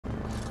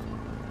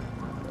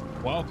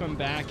Welcome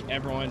back,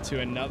 everyone,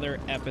 to another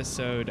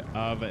episode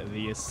of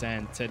the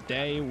Ascent.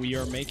 Today, we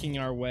are making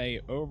our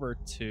way over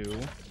to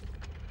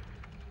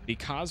the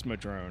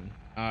Cosmodrome.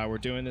 We're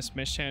doing this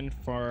mission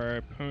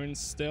for Poon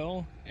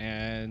still,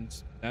 and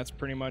that's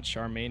pretty much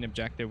our main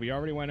objective. We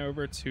already went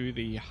over to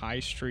the High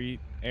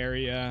Street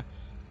area.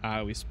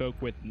 We spoke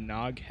with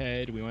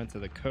Noghead. We went to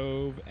the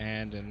Cove,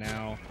 and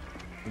now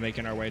we're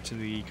making our way to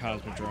the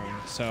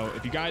Cosmodrome. So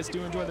if you guys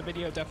do enjoy the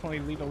video,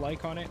 definitely leave a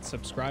like on it.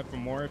 Subscribe for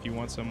more if you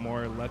want some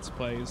more Let's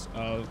Plays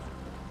of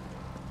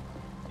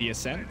the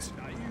Ascent.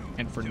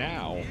 And for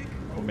now,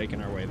 we're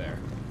making our way there.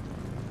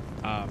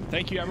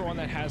 Thank you everyone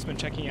that has been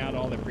checking out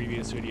all the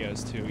previous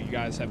videos too. You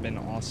guys have been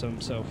awesome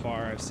so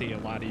far. I see a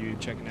lot of you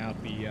checking out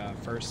the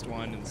first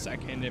one and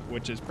second,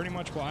 which is pretty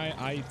much why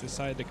I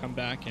decided to come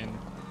back and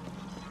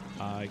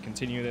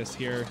continue this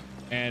here.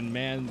 And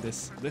man,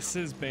 this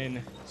has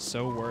been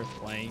so worth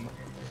playing.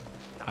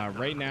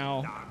 Right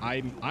now,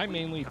 I'm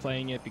mainly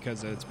playing it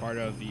because it's part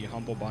of the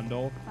Humble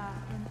Bundle,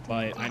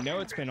 but I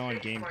know it's been on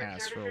Game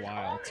Pass for a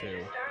while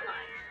too.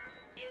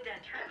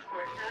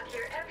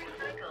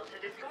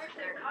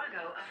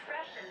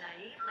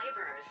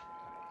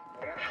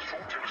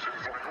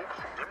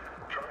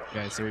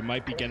 Okay, so we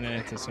might be getting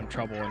into some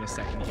trouble in a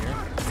second here.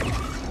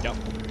 Yep.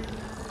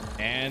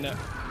 And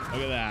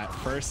look at that.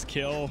 First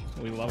kill,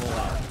 we level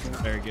up.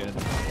 Very good.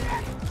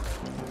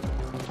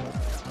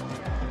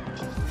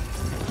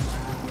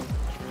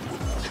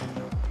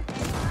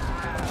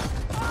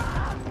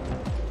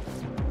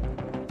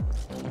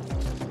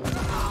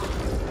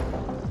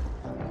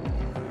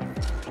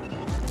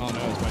 Oh no,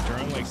 is my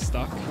drone like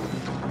stuck?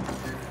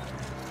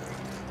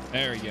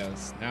 There he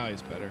goes. Now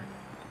he's better.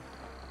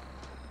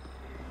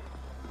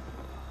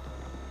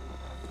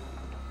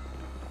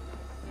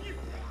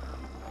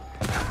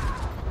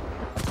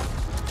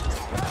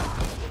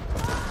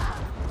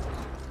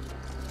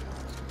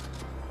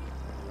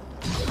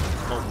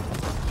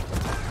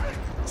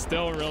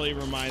 Still really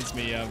reminds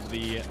me of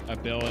the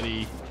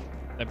ability,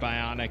 the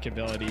bionic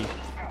ability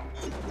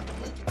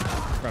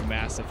from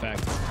Mass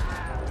Effect.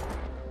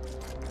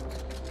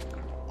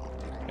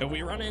 If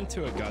we run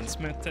into a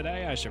gunsmith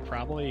today, I should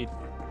probably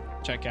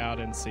check out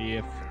and see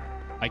if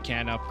I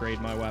can upgrade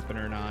my weapon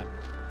or not.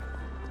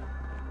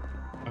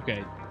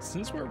 Okay,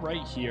 since we're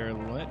right here,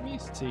 let me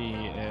see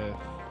if...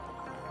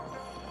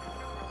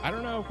 I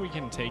don't know if we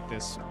can take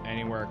this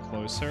anywhere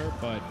closer,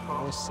 but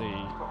we'll see.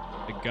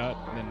 The gut,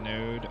 the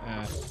node,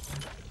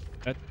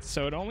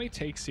 so it only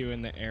takes you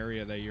in the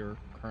area that you're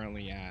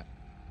currently at.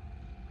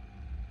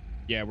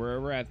 Yeah, we're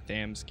over at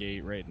Tham's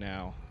Gate right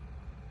now,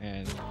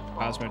 and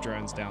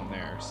Cosmodrome's down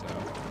there, so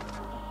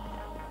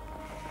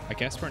I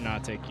guess we're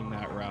not taking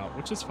that route,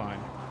 which is fine.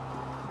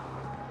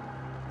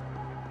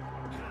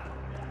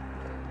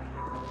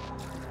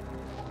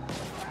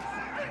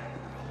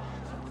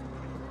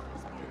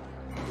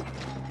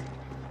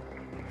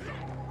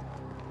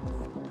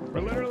 We're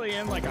literally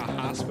in like a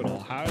hospital.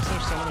 How is there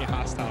so many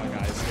hostile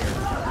guys here?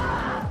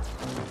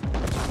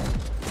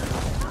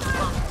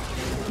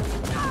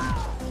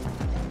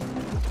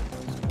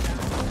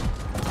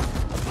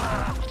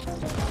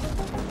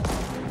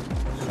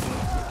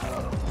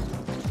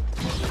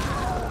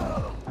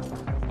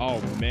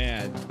 Oh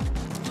man.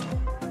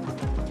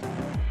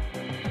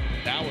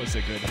 That was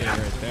a good hit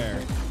right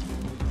there.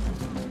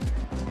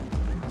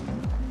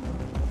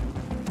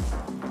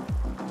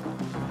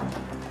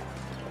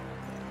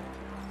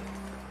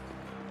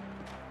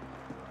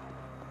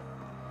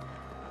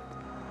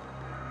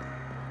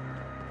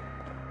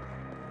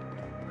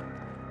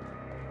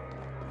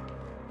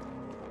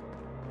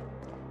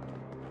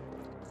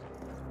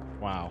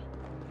 Wow.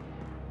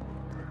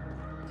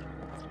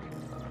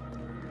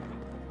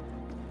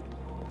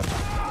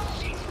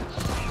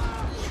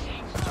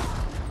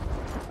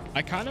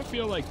 I kind of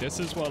feel like this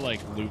is what like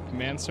Luke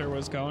Mancer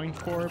was going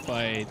for,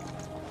 but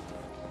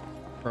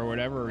for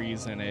whatever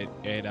reason it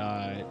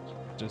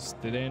just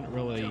didn't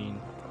really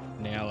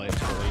nail it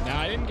fully.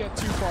 Now I didn't get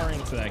too far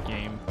into that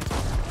game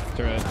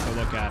to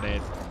look at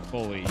it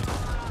fully,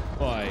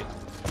 but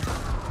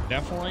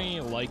definitely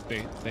like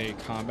the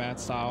combat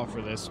style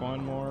for this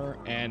one more.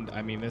 And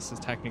I mean, this is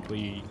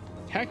technically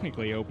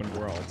open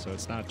world, so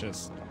it's not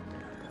just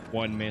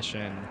one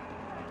mission,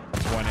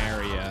 one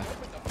area.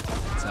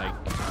 It's like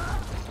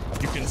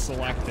you can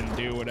select and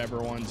do whatever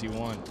ones you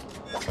want.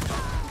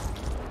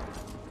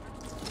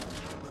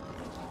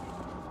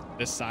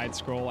 This side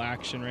scroll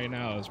action right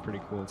now is pretty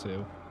cool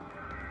too,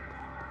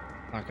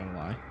 not gonna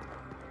lie.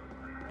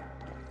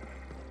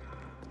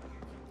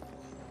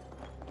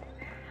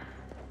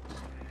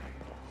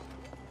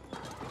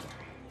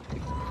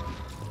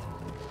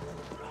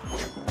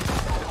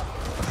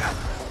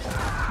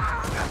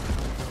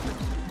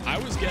 I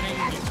was getting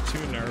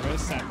too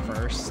nervous at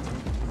first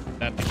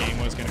that the game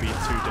was going to be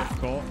too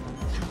difficult,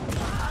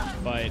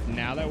 but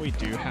now that we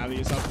do have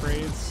these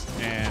upgrades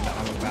and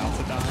I'm about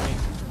to die,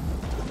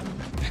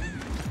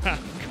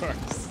 of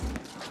course.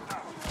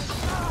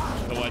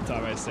 The one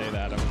time I say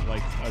that, I'm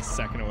like a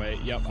second away.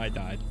 Yep, I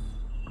died.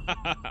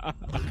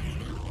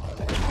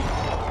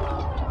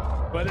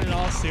 But in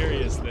all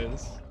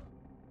seriousness,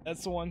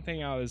 that's the one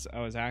thing I was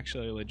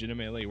actually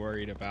legitimately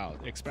worried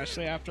about,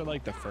 especially after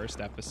like the first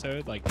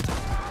episode. Like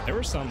there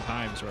were some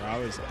times where I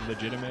was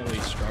legitimately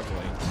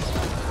struggling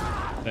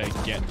to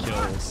get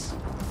kills.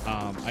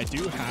 I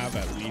do have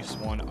at least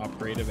one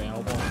upgrade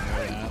available, I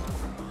know that.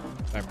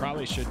 I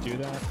probably should do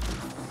that.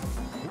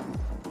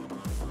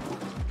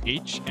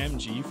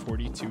 HMG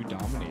 42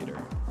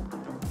 Dominator.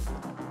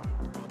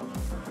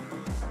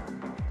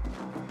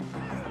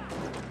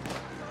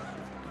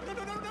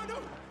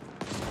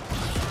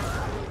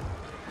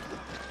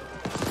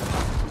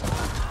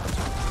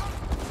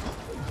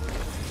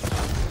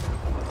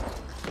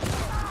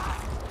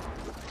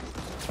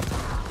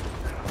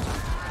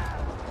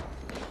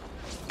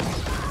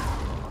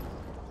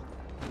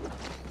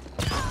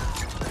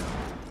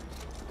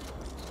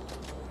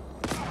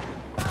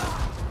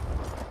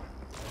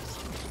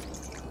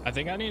 I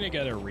think I need to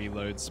get a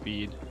reload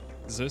speed,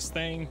 because this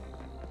thing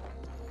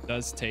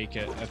does take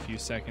it a few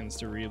seconds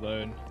to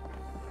reload.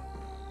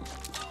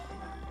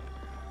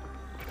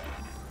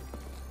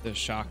 The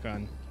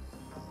shotgun.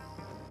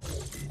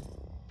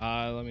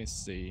 Let me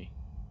see.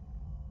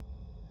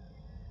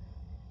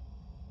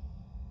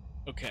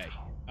 Okay,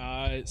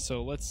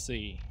 so let's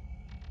see.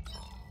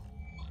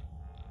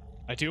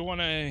 I do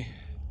want to...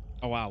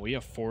 Oh wow, we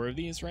have 4 of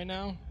these right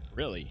now?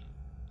 Really?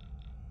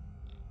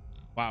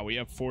 Wow, we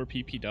have 4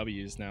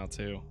 PPWs now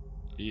too.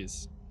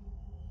 Jeez.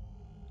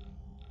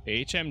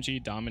 The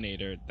HMG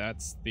Dominator,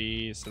 that's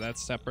the... So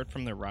that's separate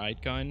from the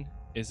ride gun.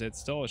 Is it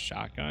still a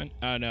shotgun?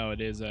 Oh no, it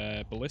is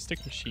a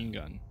ballistic machine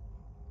gun.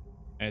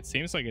 And it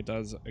seems like it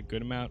does a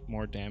good amount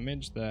more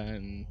damage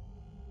than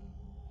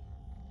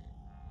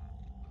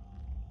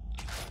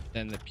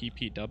the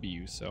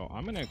PPW. So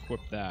I'm gonna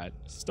equip that.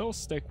 Still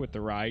stick with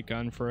the ride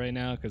gun for right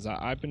now, because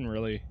I've been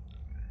really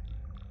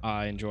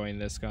enjoying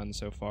this gun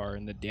so far.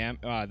 And the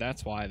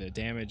that's why the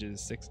damage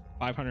is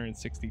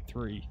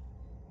 563.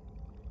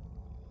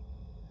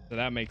 So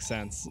that makes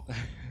sense.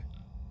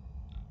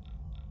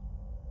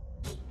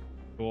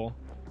 Cool.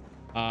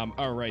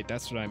 Oh right,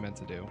 that's what I meant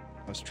to do.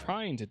 I was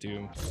trying to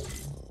do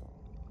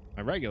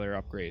my regular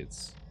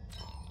upgrades.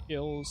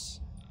 Skills.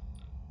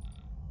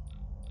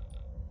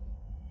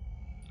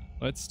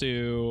 Let's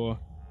do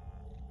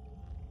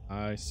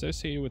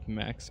associated with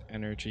max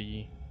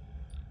energy,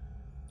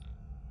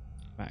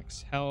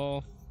 max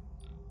health.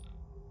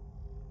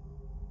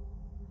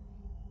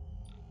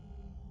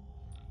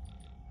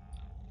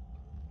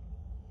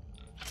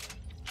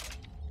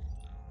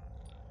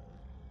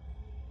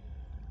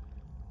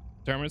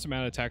 Determines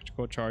amount of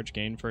tactical charge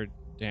gained for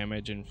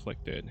damage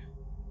inflicted.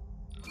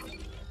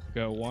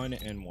 Go 1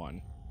 and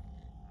 1.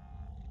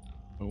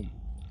 Boom.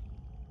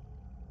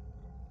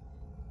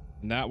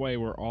 And that way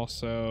we're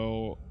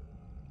also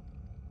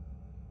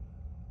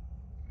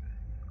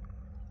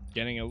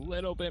getting a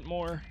little bit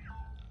more.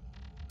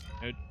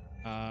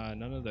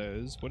 None of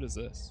those. What is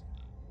this?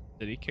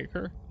 City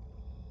kicker?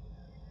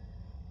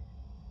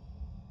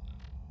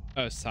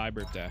 Oh,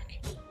 cyber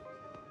deck.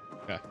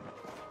 Okay.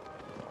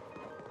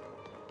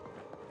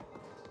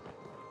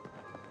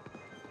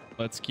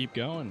 Let's keep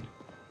going.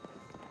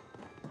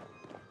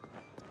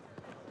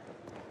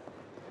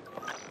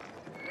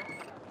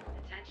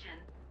 Attention.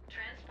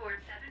 Transport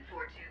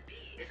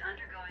 742B is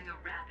undergoing a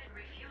rapid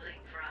refueling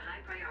for a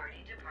high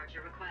priority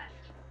departure request.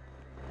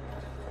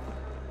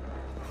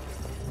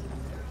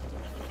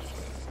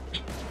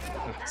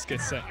 Let's get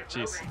set.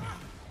 Jeez.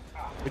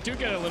 We do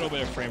get a little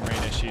bit of frame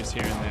rate issues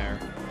here and there.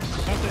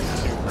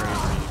 Nothing too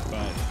crazy,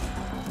 but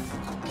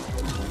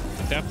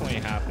it definitely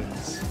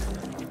happens.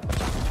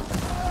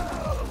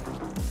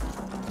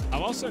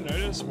 I've also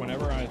noticed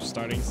whenever I'm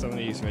starting some of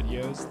these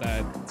videos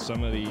that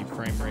some of the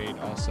frame rate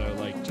also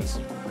like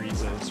just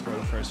freezes for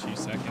the first few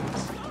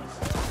seconds.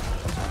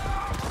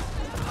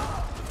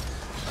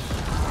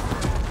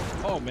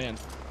 Oh man.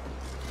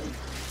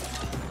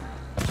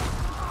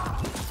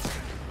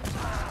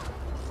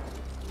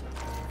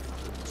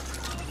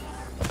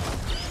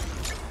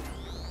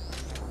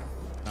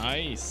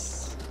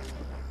 Nice.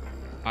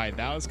 Alright,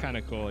 that was kind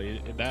of cool.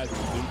 That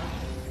loop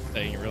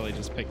thing really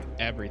just picked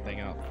everything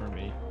up for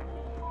me.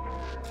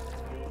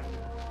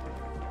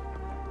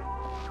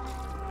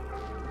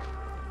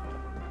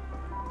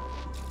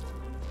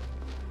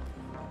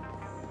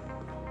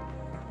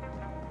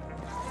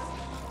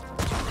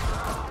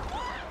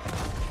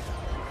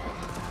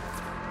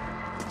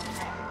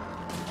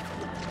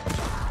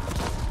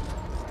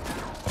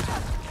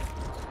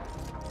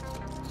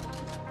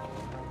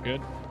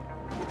 Good.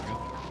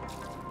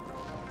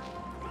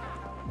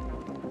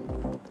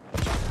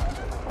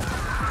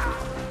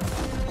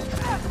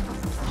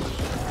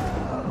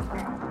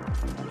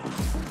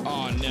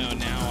 Oh no,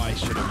 now I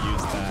should have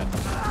used that.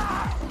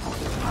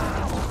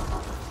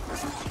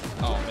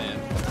 Oh man.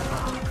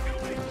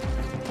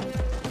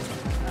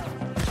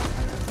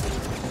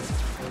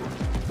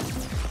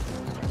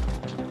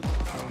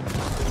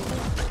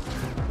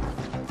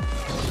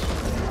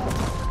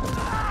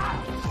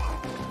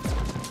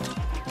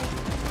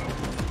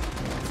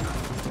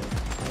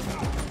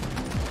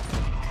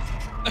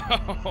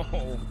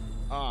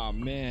 Oh,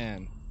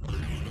 man.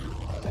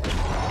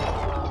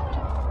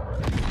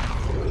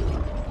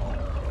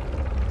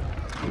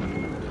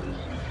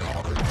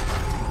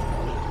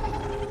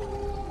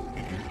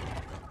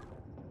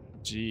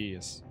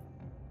 Jeez.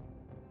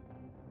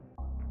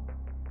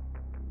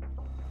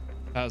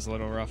 That was a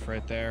little rough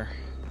right there.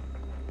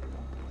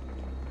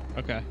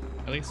 Okay.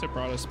 At least it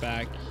brought us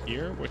back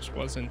here, which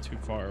wasn't too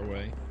far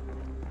away.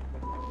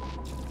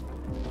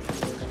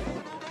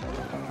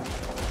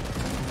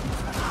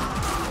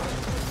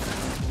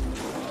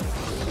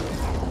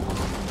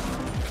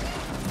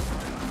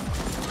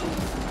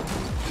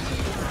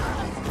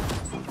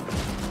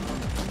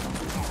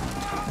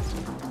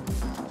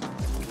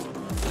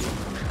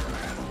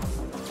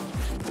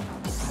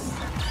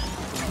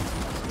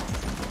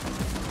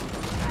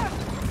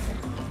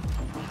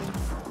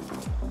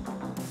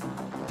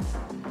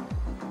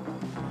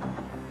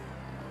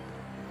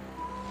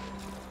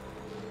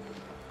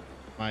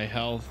 My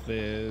health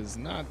is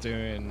not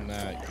doing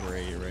that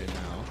great right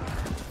now.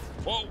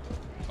 Whoa!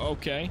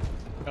 Okay.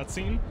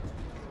 Cutscene?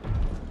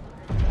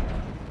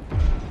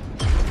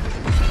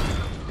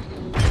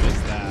 What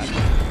is that?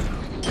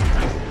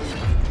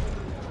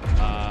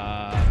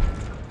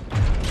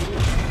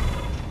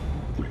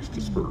 Please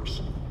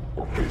disperse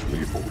or face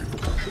lethal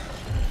repercussions.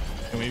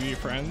 Can we be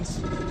friends?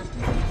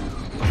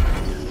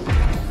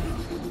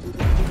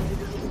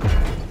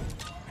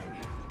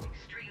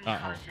 Extreme Uh-oh.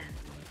 caution.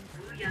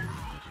 Booyah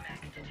siege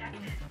mech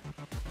detected.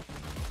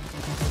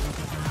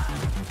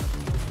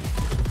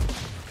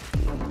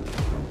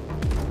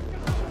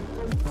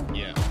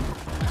 Yeah.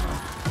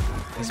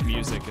 This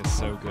music is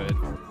so good.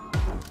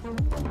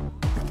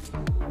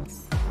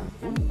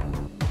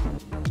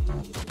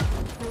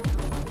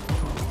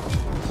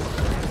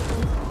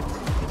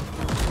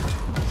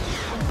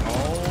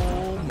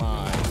 Oh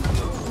my.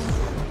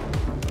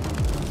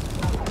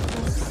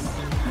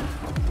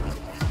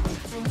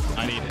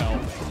 I need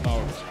help.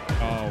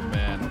 Oh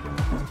man.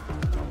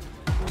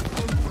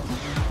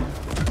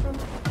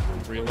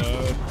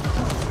 Reload.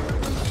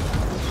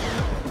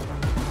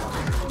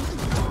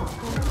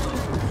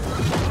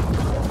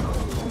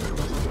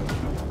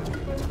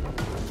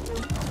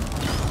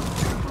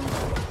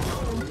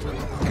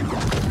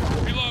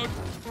 Reload.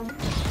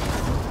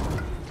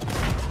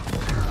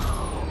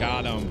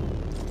 Got him.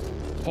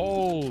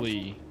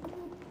 Holy.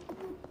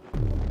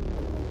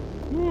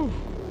 Whew.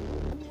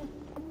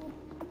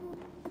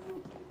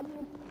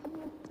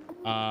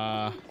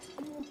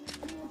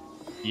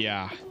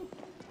 Yeah.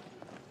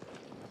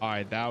 All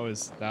right, that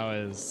was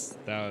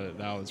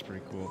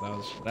pretty cool.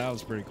 That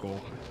was pretty cool.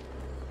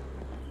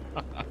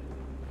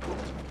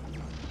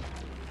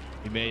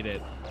 We made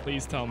it.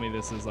 Please tell me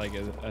this is like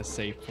a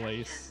safe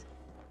place.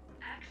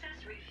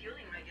 Access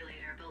refueling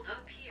regulator below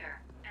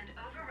pier and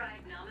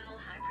override nominal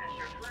high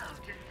pressure flow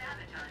to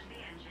sabotage the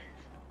engines.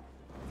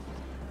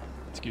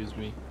 Excuse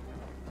me.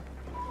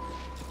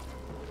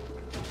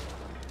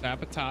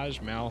 Sabotage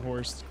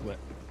Malhorst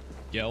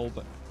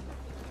Gelb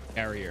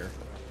carrier.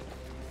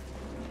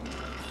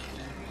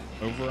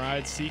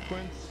 Override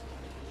sequence.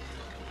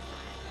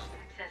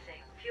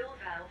 Accessing fuel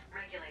valve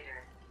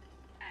regulator.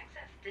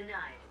 Access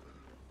denied.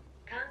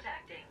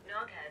 Contacting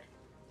Noghead.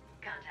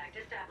 Contact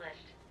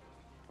established.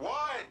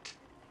 What?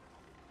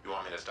 You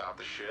want me to stop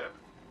the ship?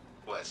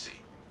 Let's see.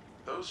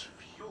 Those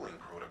fueling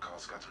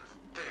protocols got some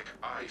thick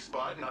ice,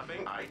 but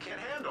nothing I can't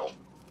handle.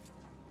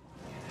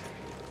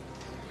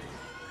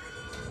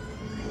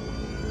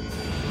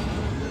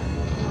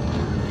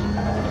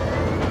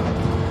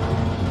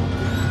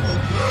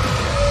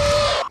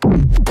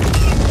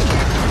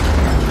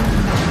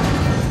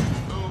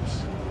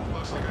 Oops.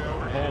 Looks like I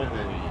overhanded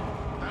it.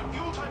 That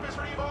fuel type is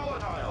pretty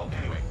volatile.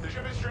 Anyway, the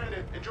ship is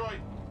stranded. Enjoy.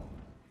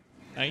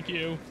 Thank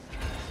you.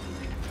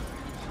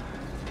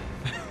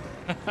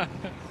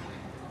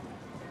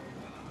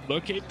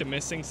 Locate the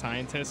missing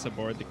scientists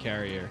aboard the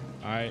carrier.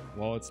 All right,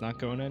 well, it's not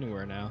going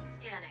anywhere now.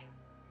 Scanning.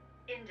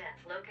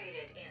 Indents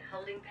located in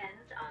holding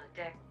pens on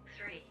deck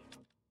 3.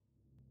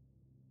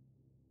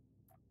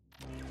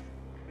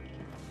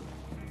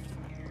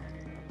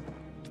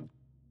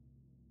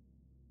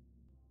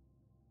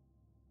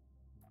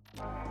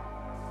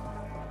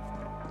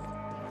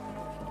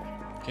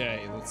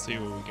 Okay, let's see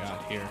what we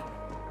got here.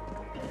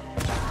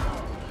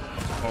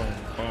 Boom,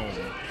 boom.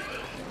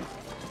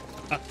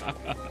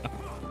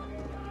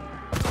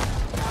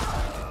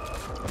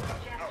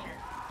 Suggestion.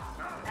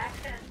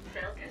 Access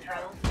cell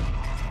control.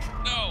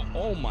 No!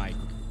 Oh my,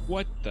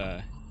 what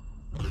the?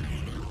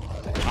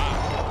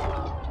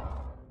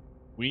 Wow.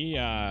 We,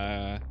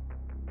 got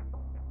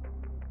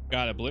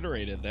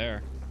obliterated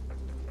there.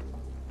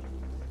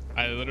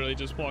 I literally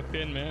just walked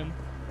in, man.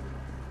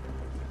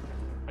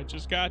 I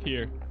just got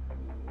here.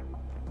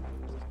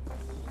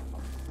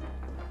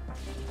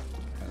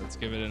 Let's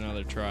give it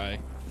another try.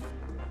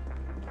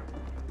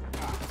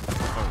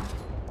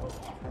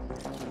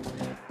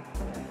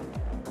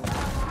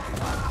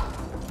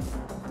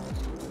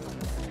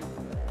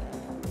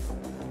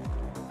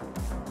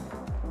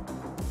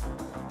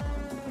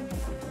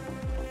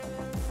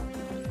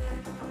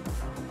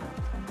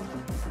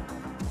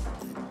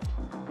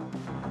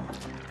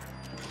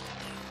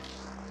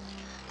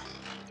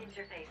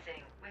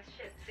 compromised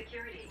ship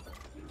security.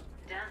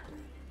 Done.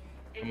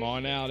 Come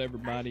on out,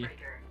 everybody.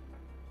 Icebreaker.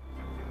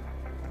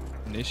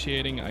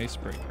 Initiating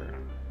icebreaker.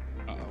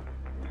 Uh-oh.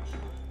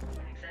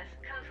 Access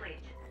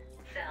complete.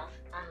 Cells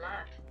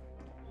unlocked.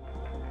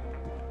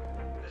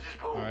 This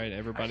is Boone. All right,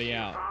 everybody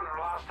out. Found our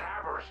lost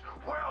hammers.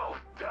 Well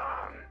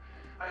done.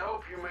 I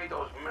hope you made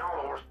those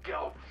Melors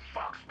Gelb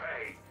fucks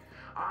pay.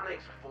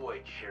 Onyx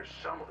Void shares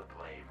some of the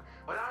blame,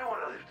 but I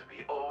want to live to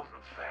be old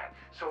and fat,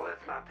 so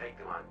let's not take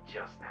them on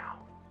just now.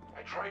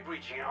 I tried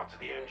reaching out to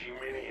the MG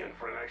Minion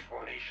for an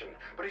explanation,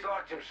 but he's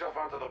locked himself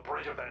onto the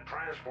bridge of that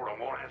transport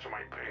and won't answer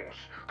my pings.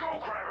 Go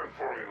grab him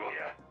for me, will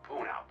ya?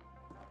 Boone out.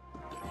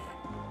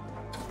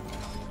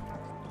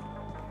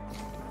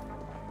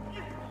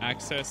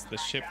 Access the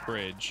ship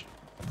bridge.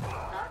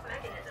 Lock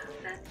mechanism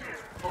set to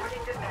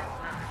boarding defense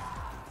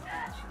mode.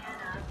 Hatch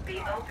cannot be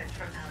opened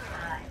from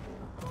outside.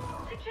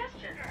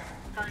 Suggestion: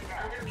 find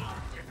other means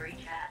to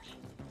breach hatch.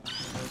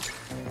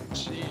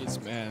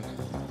 Jeez, man.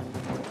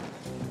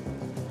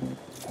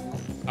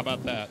 How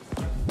about that?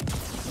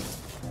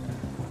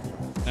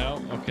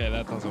 No? Okay,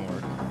 that doesn't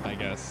work, I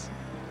guess.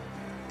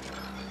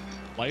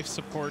 Life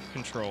support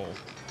control.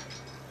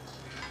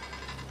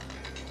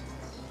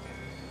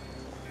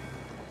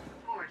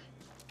 Report.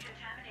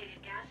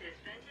 Contaminated gases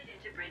vented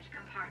into bridge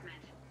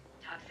compartment.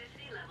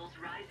 Toxicity levels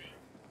rising.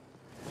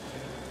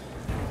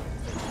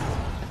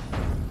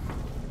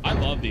 I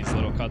love these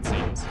little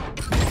cutscenes.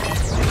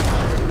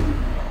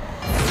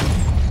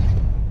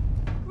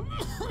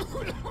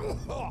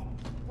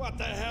 What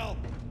the hell?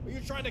 Are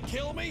you trying to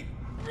kill me?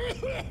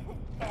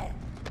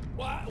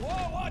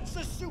 What's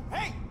this suit?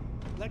 Hey,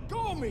 let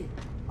go of me.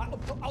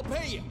 I'll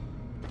pay you.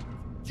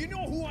 Do you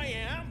know who I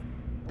am?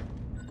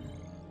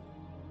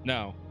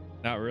 No,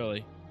 not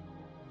really.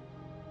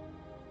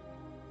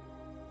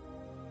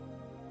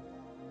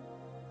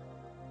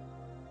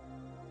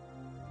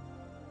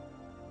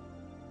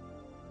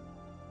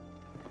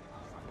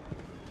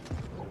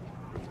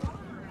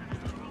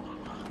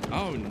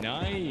 Oh,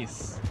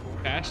 nice.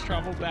 Fast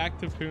travel back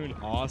to Poon.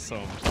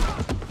 Awesome.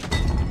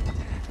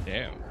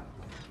 Damn.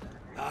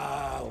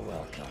 Ah,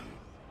 welcome.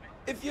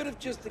 If you'd have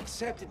just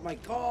accepted my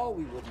call,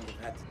 we wouldn't have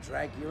had to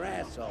drag your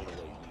ass all the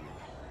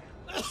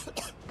way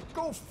here.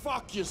 Go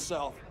fuck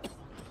yourself.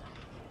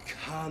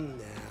 Come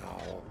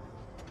now.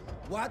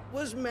 What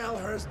was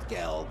Melhurst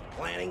Geld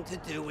planning to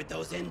do with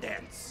those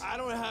indents? I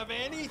don't have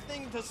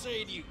anything to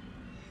say to you.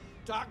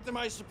 Talk to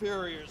my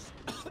superiors.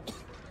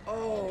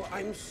 Oh,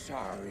 I'm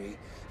sorry.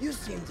 You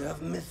seem to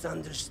have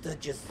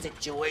misunderstood your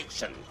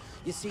situation.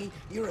 You see,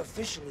 you're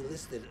officially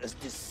listed as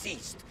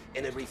deceased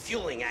in a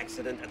refueling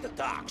accident at the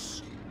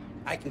docks.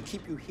 I can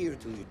keep you here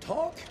till you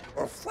talk,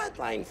 or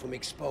flatline from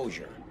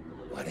exposure.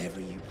 Whatever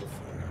you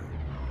prefer.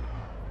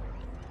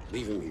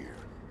 Leave him here.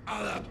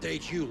 I'll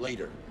update you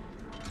later.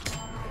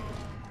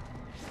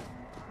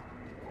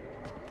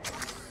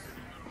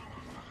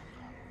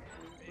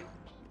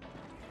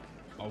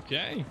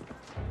 Okay.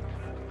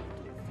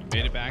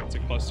 Made it back to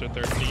cluster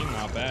 13.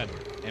 Not bad.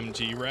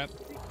 MG rep.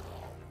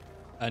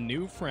 A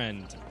new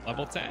friend.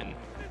 Level 10.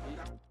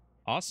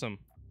 Awesome.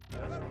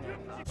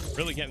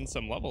 Really getting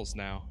some levels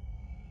now.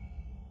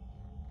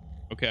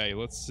 Okay,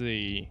 let's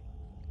see.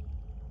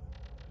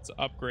 Let's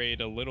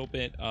upgrade a little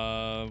bit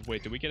of...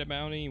 Wait, did we get a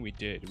bounty? We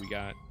did. We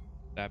got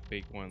that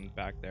big one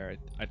back there.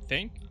 I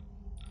think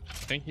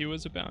he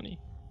was a bounty.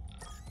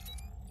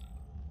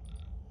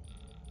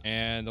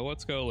 And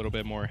let's go a little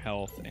bit more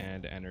health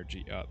and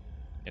energy up.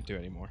 Can't do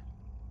any more.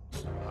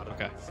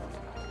 Okay.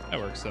 That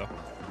works though.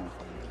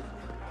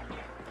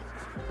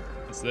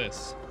 What's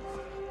this?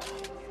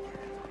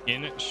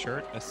 In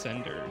shirt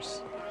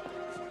ascenders.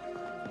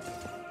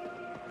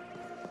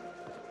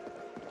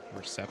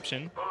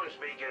 Reception. Boone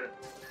speaking.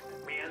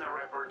 Me and the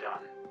rep are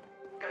done.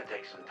 Gotta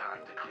take some time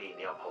to clean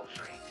the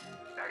upholstery.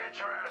 Now get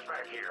your ass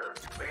back here.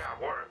 We got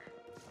work.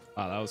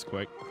 Oh, that was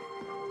quick.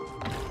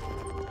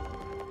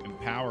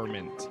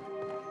 Empowerment.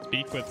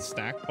 Speak with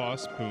Stack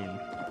Boss Poon.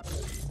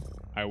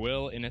 I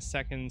will in a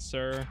second,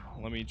 sir.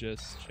 Let me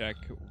just check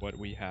what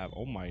we have.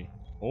 Oh my.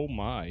 Oh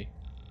my.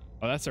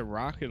 Oh, that's a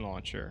rocket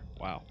launcher.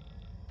 Wow.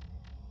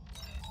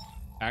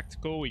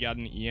 Tactical, we got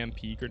an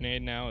EMP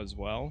grenade now as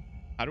well.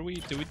 How do we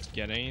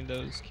get any of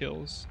those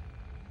kills?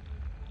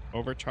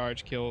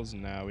 Overcharge kills?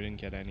 No, we didn't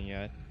get any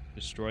yet.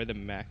 Destroy the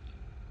mech.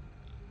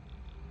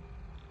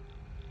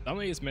 Some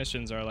of these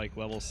missions are like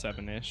level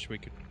 7-ish. We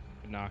could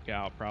knock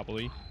out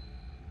probably.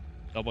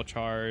 Double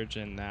charge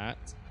and that.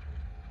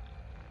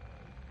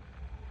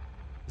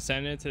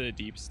 Send it to the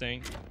deep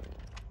stink.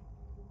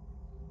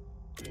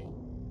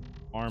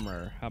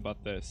 Armor. How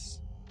about this?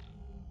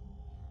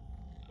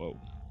 Whoa.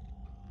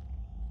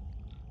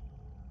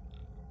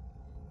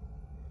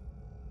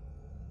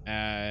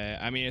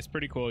 I mean, it's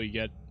pretty cool. You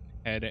get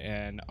head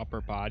and upper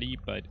body,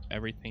 but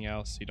everything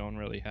else you don't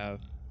really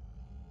have.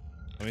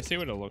 Let me see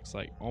what it looks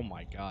like. Oh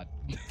my god.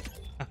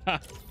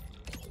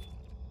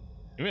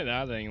 Even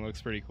that thing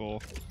looks pretty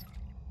cool.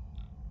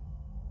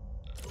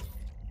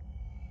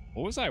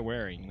 What was I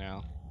wearing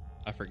now?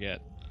 I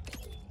forget.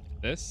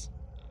 This?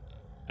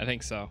 I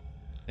think so.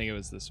 I think it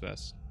was this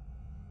vest.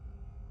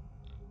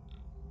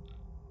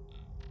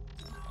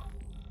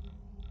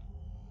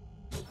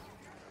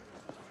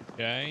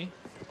 Okay.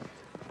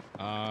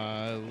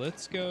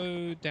 Let's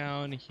go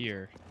down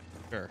here.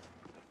 Sure.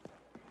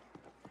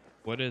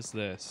 What is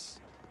this?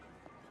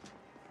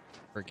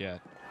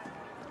 Forget.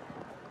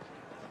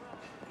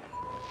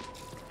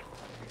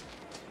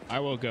 I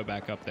will go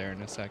back up there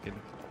in a second.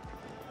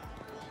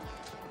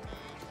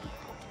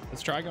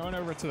 Let's try going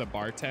over to the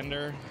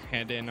bartender,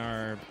 hand in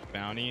our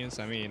bounties.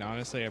 I mean,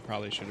 honestly, I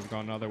probably should have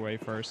gone the other way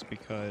first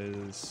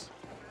because...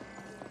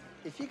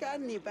 If you got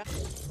any back...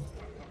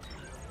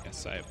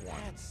 Yes, I have one.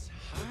 That's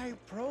high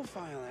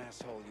profile,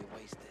 asshole you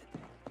wasted.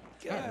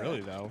 Not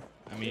really, though.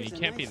 I mean, he Here's a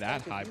can't be nice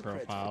that stack of high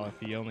blueprints profile for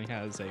if he only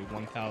has a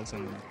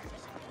 1,000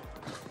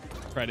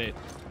 credit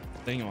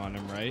thing on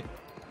him, right?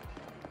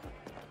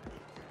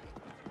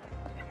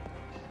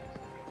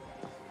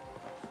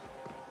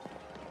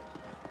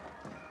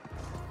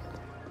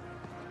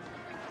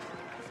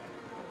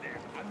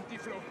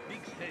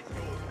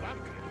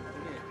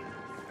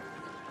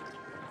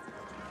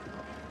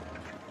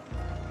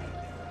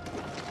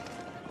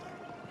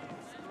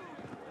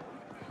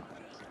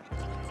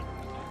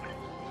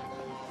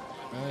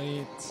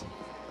 Right.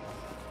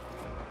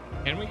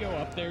 Can we go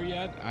up there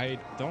yet? I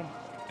don't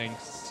think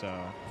so.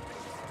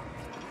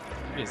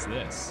 What is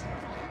this?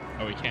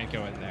 Oh, we can't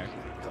go in there.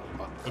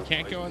 We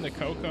can't go in the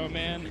Cocoa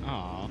Man?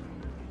 Aw.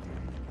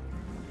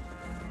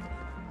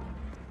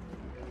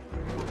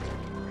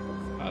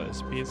 Oh,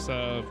 this piece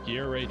of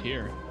gear right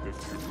here.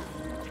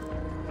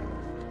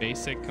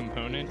 Basic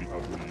component.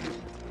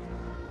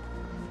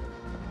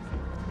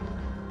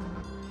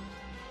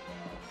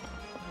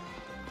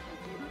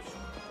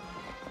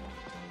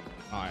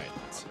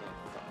 Alright.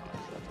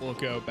 We'll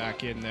go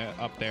back in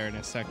up there in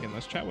a second.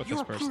 Let's chat with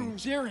this person. Your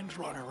crew's errand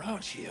runner,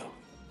 aren't you?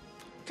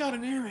 Got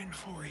an errand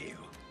for you.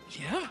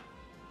 Yeah?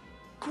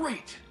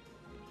 Great.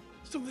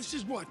 So this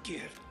is what,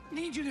 kid?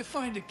 Need you to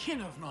find a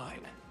kin of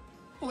mine.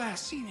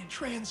 Last seen in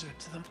transit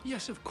to them.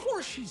 Yes, of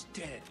course she's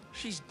dead.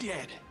 She's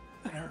dead.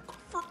 And her...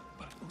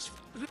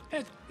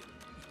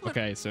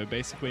 Okay, so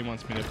basically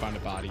wants me to find a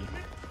body.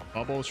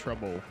 Bubble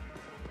trouble.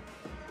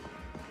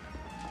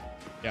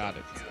 Got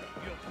it.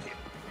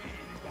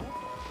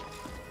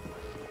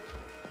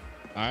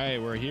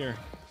 Alright, we're here.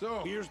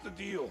 So, here's the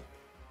deal.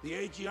 The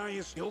AGI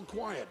is still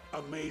quiet,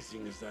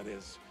 amazing as that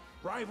is.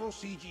 Rival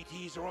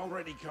CGTs are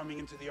already coming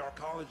into the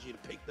arcology to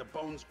pick the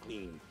bones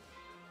clean.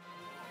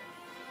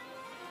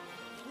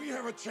 We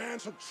have a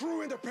chance of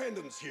true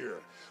independence here,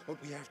 but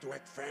we have to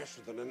act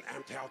faster than an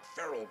amped-out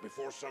feral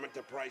before some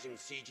enterprising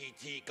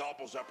CGT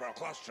gobbles up our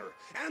cluster,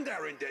 and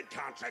our indent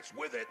contracts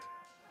with it.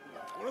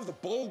 One of the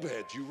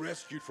bulbheads you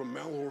rescued from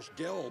Malhorst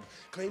Gelb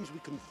claims we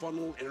can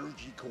funnel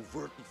energy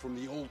covertly from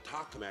the old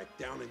tokamak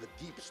down in the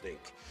deep stink.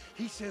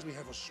 He says we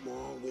have a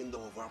small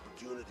window of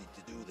opportunity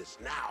to do this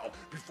now,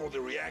 before the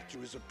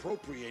reactor is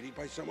appropriated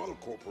by some other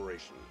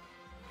corporation.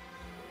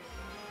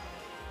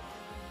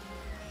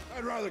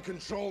 I'd rather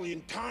control the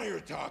entire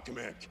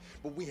tokamak,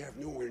 but we have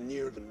nowhere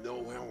near the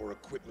know-how or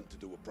equipment to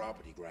do a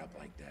property grab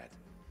like that.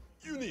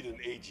 You need an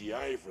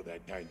AGI for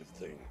that kind of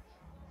thing.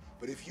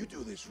 But if you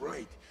do this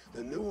right,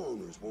 the new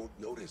owners won't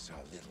notice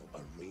our little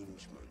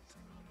arrangement.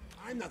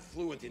 I'm not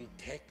fluent in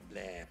tech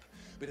blab,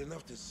 but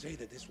enough to say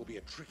that this will be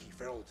a tricky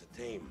feral to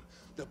tame.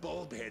 The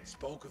bulbhead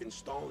spoke of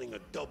installing a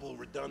double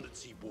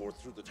redundancy board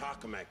through the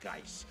tokamak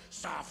ice,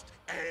 soft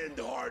and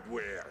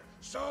hardware.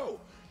 So,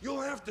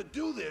 you'll have to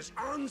do this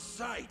on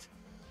site.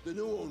 The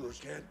new owners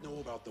can't know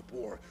about the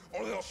board,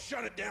 or they'll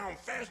shut it down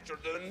faster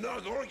than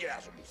nug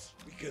orgasms.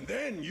 We can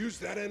then use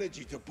that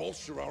energy to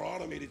bolster our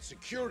automated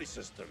security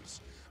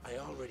systems. I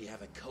already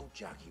have a code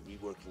jockey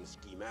reworking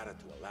schemata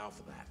to allow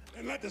for that.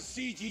 And let the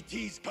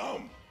CGTs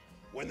come.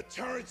 When the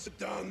turrets are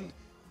done,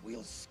 we'll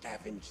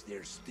scavenge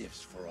their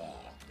stiffs for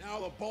all. Now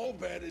the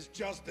bulbhead is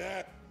just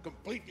that,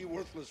 completely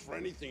worthless for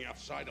anything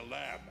outside a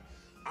lab.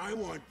 I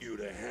want you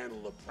to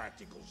handle the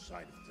practical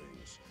side of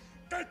things.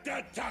 Get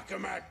that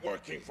tokamak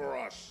working for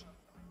us.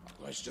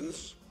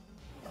 Questions?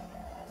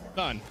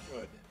 Done.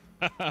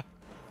 Good.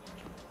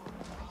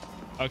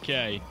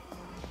 Okay.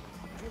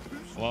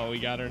 Well, we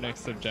got our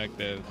next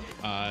objective.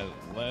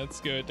 Let's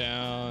go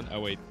down.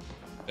 Oh, wait.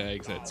 The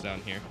exit's down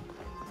here.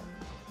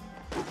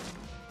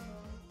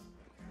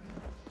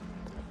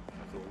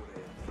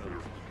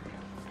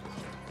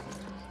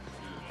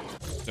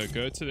 So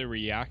go to the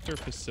reactor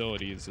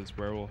facilities is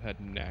where we'll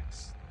head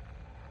next.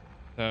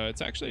 So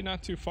it's actually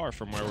not too far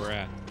from where we're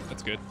at.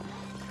 That's good.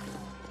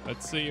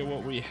 Let's see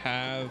what we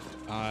have.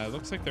 It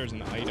looks like there's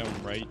an item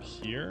right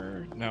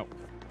here. No,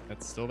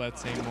 that's still that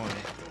same one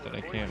that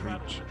I can't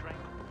reach.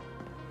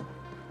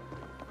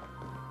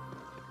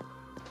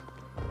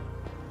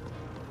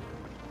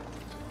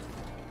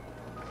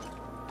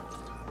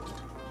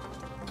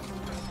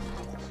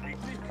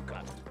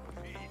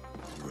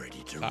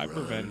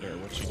 Cyber vendor,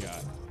 what you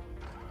got?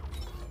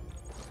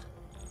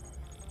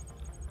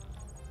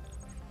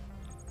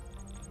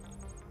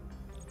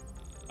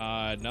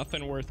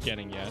 Nothing worth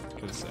getting yet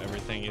because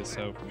everything is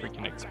so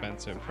freaking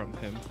expensive from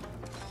him.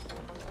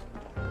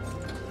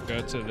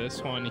 Go to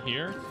this one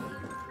here.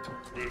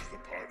 Where's the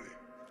party?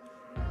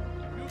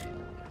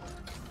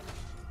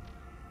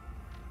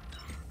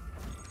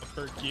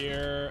 for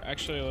gear.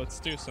 Actually, let's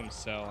do some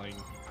selling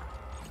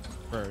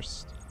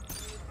first.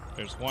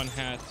 There's 1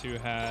 hat, 2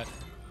 hat.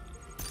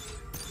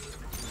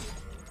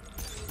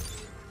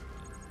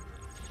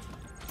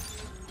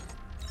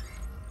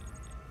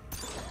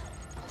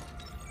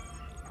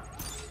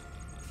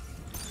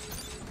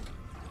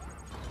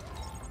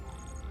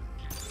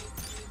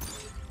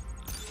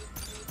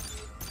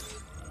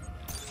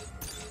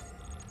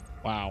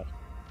 Wow.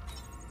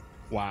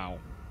 Wow.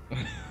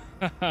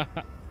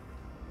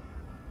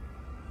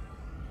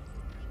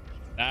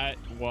 That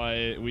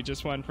was, we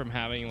just went from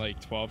having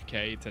like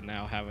 12K to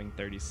now having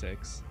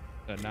 36.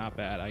 So not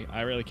bad.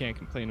 I really can't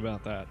complain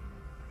about that.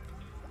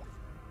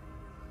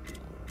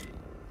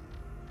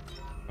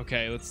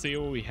 Okay, let's see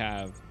what we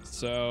have.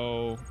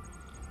 So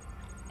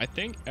I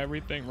think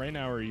everything right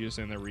now we're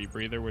using the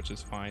rebreather, which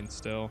is fine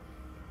still.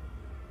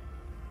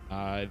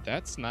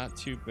 That's not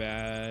too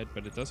bad,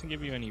 but it doesn't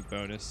give you any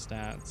bonus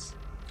stats.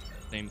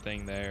 Same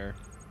thing there.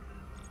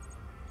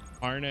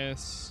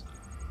 Harness.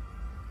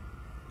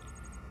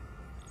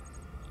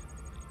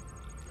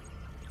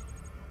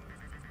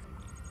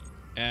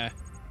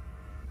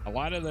 A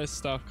lot of this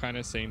stuff kind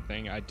of same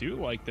thing. I do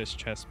like this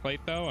chest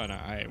plate though, and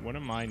I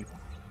wouldn't mind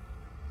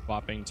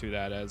swapping to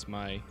that as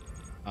my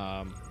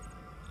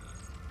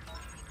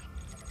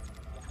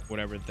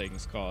whatever the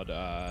thing's called,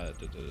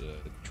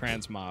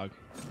 transmog.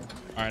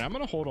 All right, I'm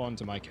gonna hold on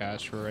to my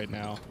cash for right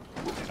now.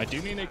 I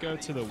do need to go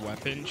to the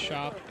weapon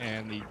shop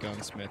and the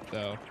gunsmith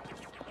though.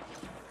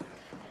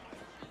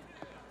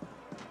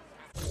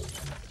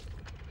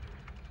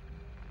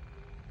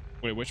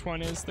 Wait, which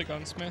one is the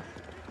gunsmith?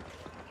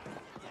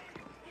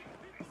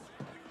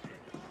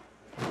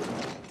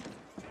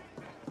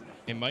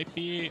 It might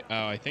be,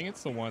 oh, I think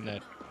it's the one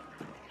that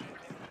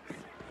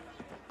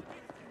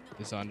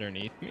is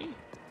underneath me.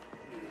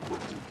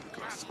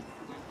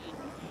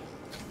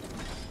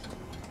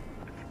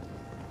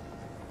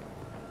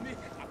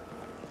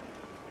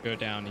 Go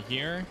down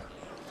here.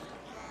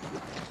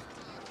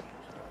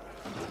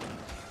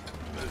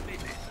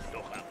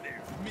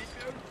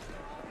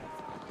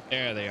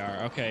 There they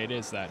are. Okay, it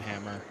is that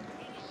hammer.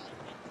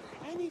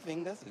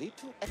 Anything that's lead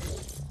to...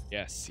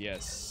 Yes,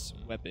 yes.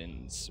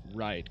 Weapons.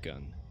 Riot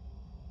gun.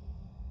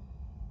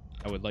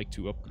 I would like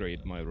to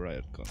upgrade my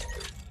riot gun.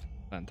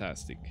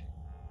 Fantastic.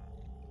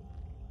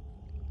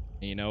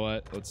 And you know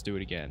what? Let's do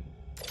it again.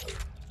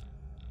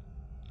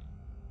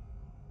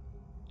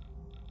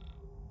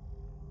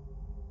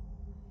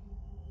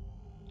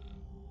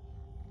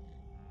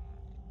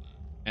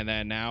 And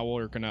then now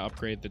we're gonna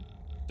upgrade the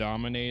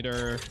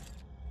Dominator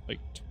like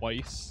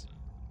twice.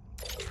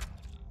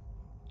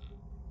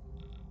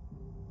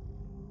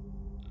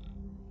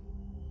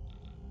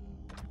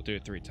 We'll do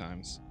it 3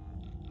 times.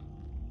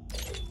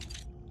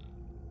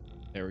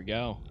 There we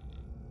go.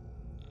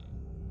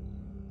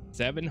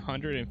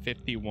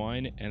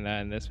 751, and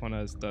then this one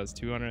does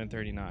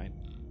 239.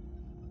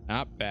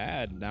 Not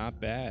bad, not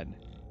bad.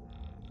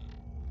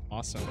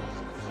 Awesome.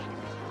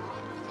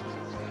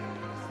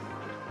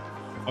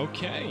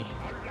 Okay.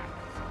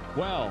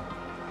 Well,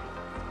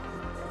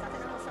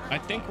 I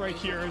think right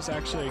here is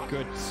actually a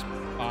good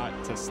spot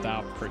to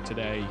stop for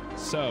today.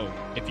 So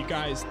if you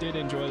guys did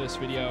enjoy this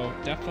video,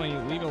 definitely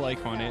leave a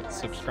like on it,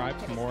 subscribe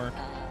for more.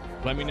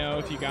 Let me know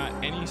if you got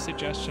any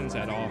suggestions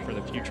at all for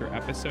the future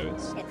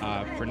episodes.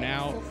 For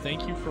now,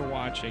 thank you for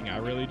watching. I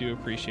really do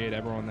appreciate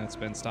everyone that's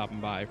been stopping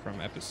by from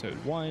episode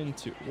 1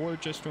 to or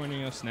just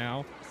joining us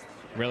now.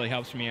 It really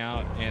helps me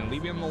out, and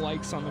leaving the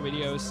likes on the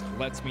videos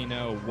lets me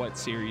know what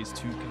series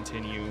to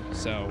continue.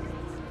 So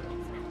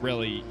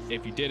really,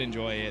 if you did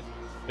enjoy it,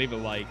 leave a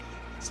like,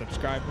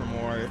 subscribe for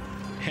more,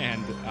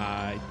 and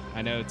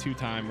I know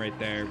 2-time right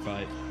there,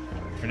 but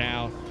for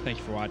now, thank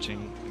you for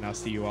watching, and I'll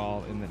see you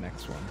all in the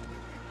next one.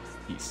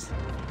 Peace.